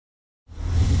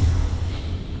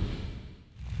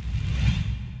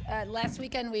Last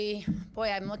weekend,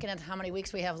 I'm looking at how many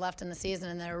weeks we have left in the season,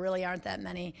 and there really aren't that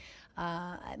many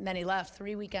left.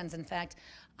 3 weekends, in fact.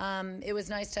 It was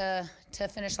nice to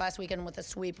finish last weekend with a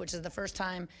sweep, which is the first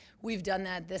time we've done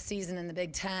that this season in the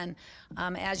Big Ten.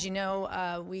 As you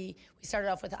know, we started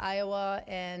off with Iowa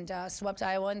and swept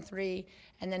Iowa in 3,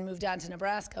 and then moved on to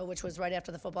Nebraska, which was right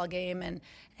after the football game,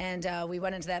 and we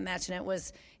went into that match, and it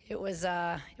was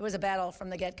a battle from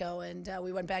the get-go, and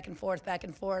we went back and forth.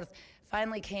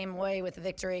 Finally came away with the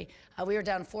victory. We were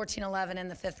down 14-11 in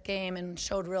the 5th game and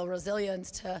showed real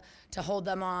resilience to hold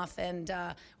them off and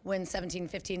win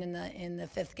 17-15 in the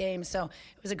 5th game. So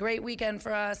it was a great weekend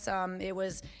for us. It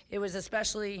was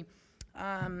especially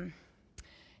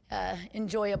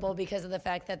enjoyable because of the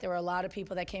fact that there were a lot of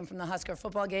people that came from the Husker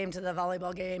football game to the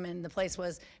volleyball game, and the place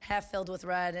was half filled with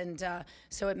red, and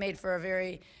so it made for a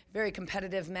very, very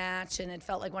competitive match, and it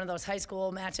felt like one of those high school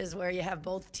matches where you have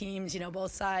both teams,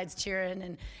 both sides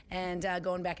cheering and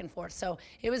going back and forth. So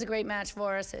it was a great match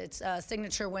for us. It's a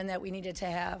signature win that we needed to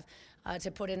have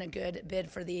to put in a good bid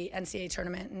for the NCAA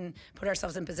tournament and put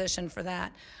ourselves in position for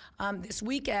that. This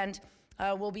weekend,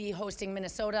 we'll be hosting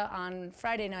Minnesota on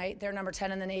Friday night. They're number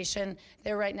 10 in the nation.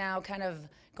 They're right now kind of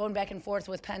going back and forth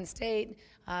with Penn State,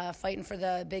 fighting for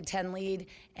the Big Ten lead,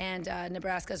 and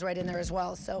Nebraska's right in there as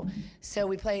well. So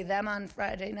we play them on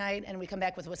Friday night, and we come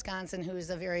back with Wisconsin, who's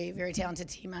a very, very talented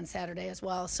team, on Saturday as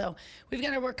well. So we've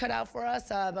got our work cut out for us,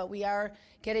 but we are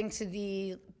getting to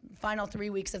the final 3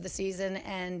 weeks of the season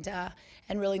and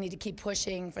really need to keep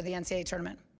pushing for the NCAA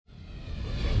tournament.